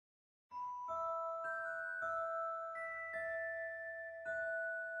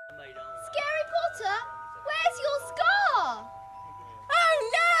Scary Potter, where's your scar? Oh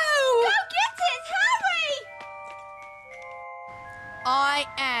no! Go get it, hurry! I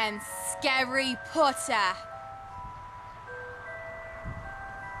am Scary Potter.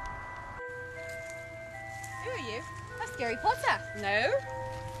 Who are you? I'm Scary Potter. No,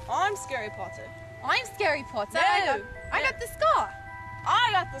 I'm Scary Potter. I'm Scary Potter. No. I got the scar.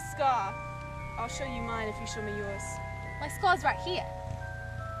 I got the scar. I'll show you mine if you show me yours. My scar's right here.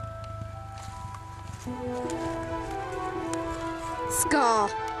 Scar.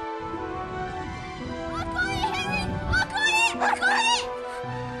 I got it, Harry! I got it! I got it!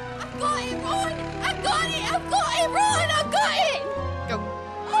 I've got it, Ron! I've got it! I've got it, Ron! I've got it! Go.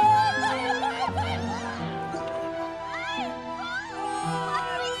 Oh, I've got it! I've got it!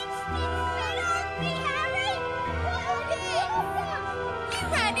 I've got it! You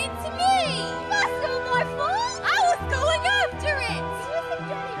ran into me. That's not my fault! I was going after it.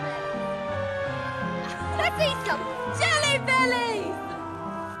 Let's eat some Jelly bellies.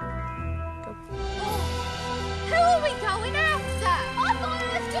 Who are we going after? I thought I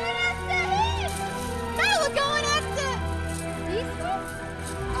was going after him! Now we're going after these ones.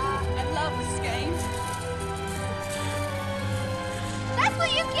 I love this game. That's what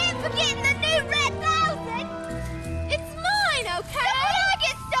you get for getting the new red thousand! It's mine, okay? I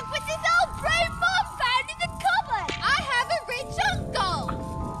get stuck with this old brown mom found in the cupboard! I have a rich uncle.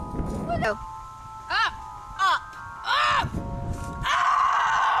 No. Up, up, up,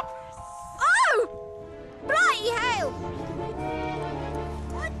 up. Oh! Bloody hell!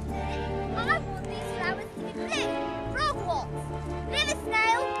 What's it? I want these flowers to be blue. Frogwalks, little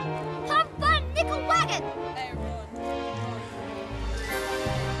snail, pump fun nickel wagon! Hey, Ron.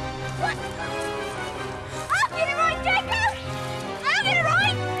 What? I'll get it right, Draco! I'll get it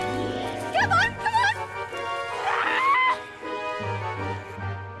right! Come on, come on!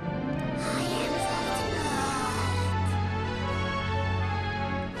 I am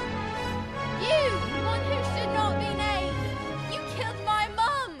You, one who should not be named. You killed my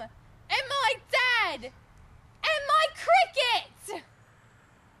mum and my dad and my cricket.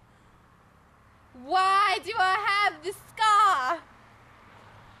 Why do I have the scar?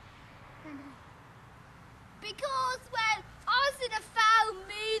 Because, well, I was in a foul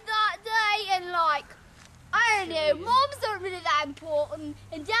mood that day and, like, I don't know, Mom's not really that important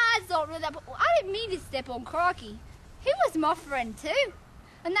and Dad's not really that important. I didn't mean to step on Crocky. He was my friend too.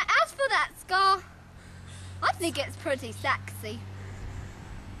 And as for that scar, I think it's pretty sexy.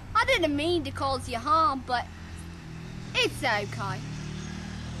 I didn't mean to cause you harm, but it's okay.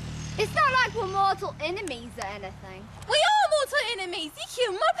 It's not like we're mortal enemies or anything. We are mortal enemies. You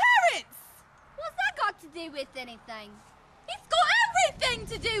killed my parents. What's that got to do with anything? It's got everything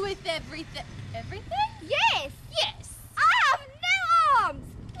to do with everything. Everything? Yes! Yes. I have no arms!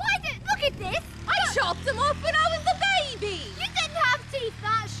 Look at this! I chopped them off when I was a baby. You didn't have teeth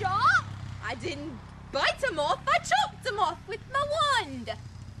that sharp! I didn't bite them off. I chopped them off with my wand.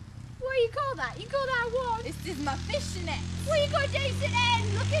 What do you call that? You call that what? This is my fishing net. What are you going to do sit there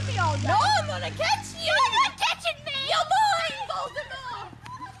and look at me all day? No, I'm gonna catch you. You're not catching me! You're mine, Voldemort.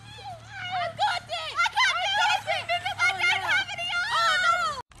 I got it. I can't do anything because I don't have any arms! Oh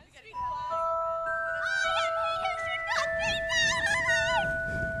no! I am he who should not be known!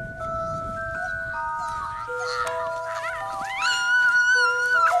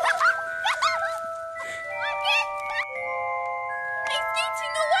 He's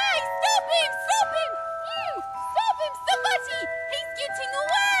getting away! Stop him! Stop him! You! Stop him! Somebody! He's getting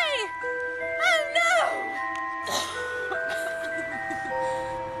away! Oh no!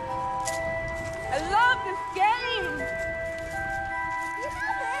 I love this game.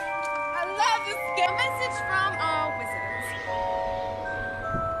 I love this game. A message from our wizards.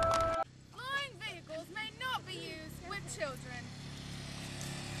 Flying vehicles may not be used with children.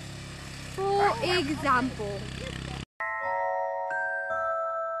 For example.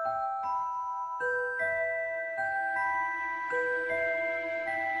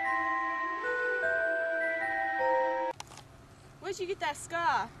 Where'd you get that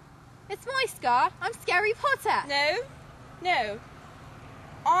scar? It's my scar. I'm Scary Potter. No, no.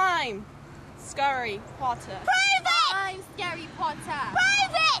 I'm Scary Potter. Prove it! I'm Scary Potter.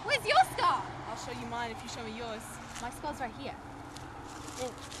 Prove it! Where's your scar? I'll show you mine if you show me yours. My scar's right here.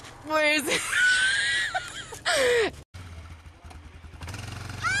 Where is it?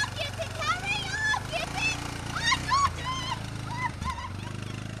 I'll get it, Harry! I'll get it! I got it!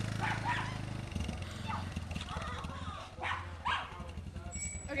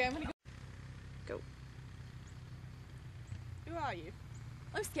 Okay, I'm gonna go. Go. Who are you?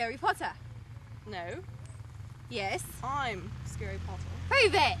 I'm Scary Potter. No. Yes. I'm Scary Potter.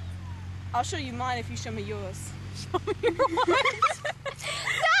 Prove it. I'll show you mine if you show me yours. Show me your what?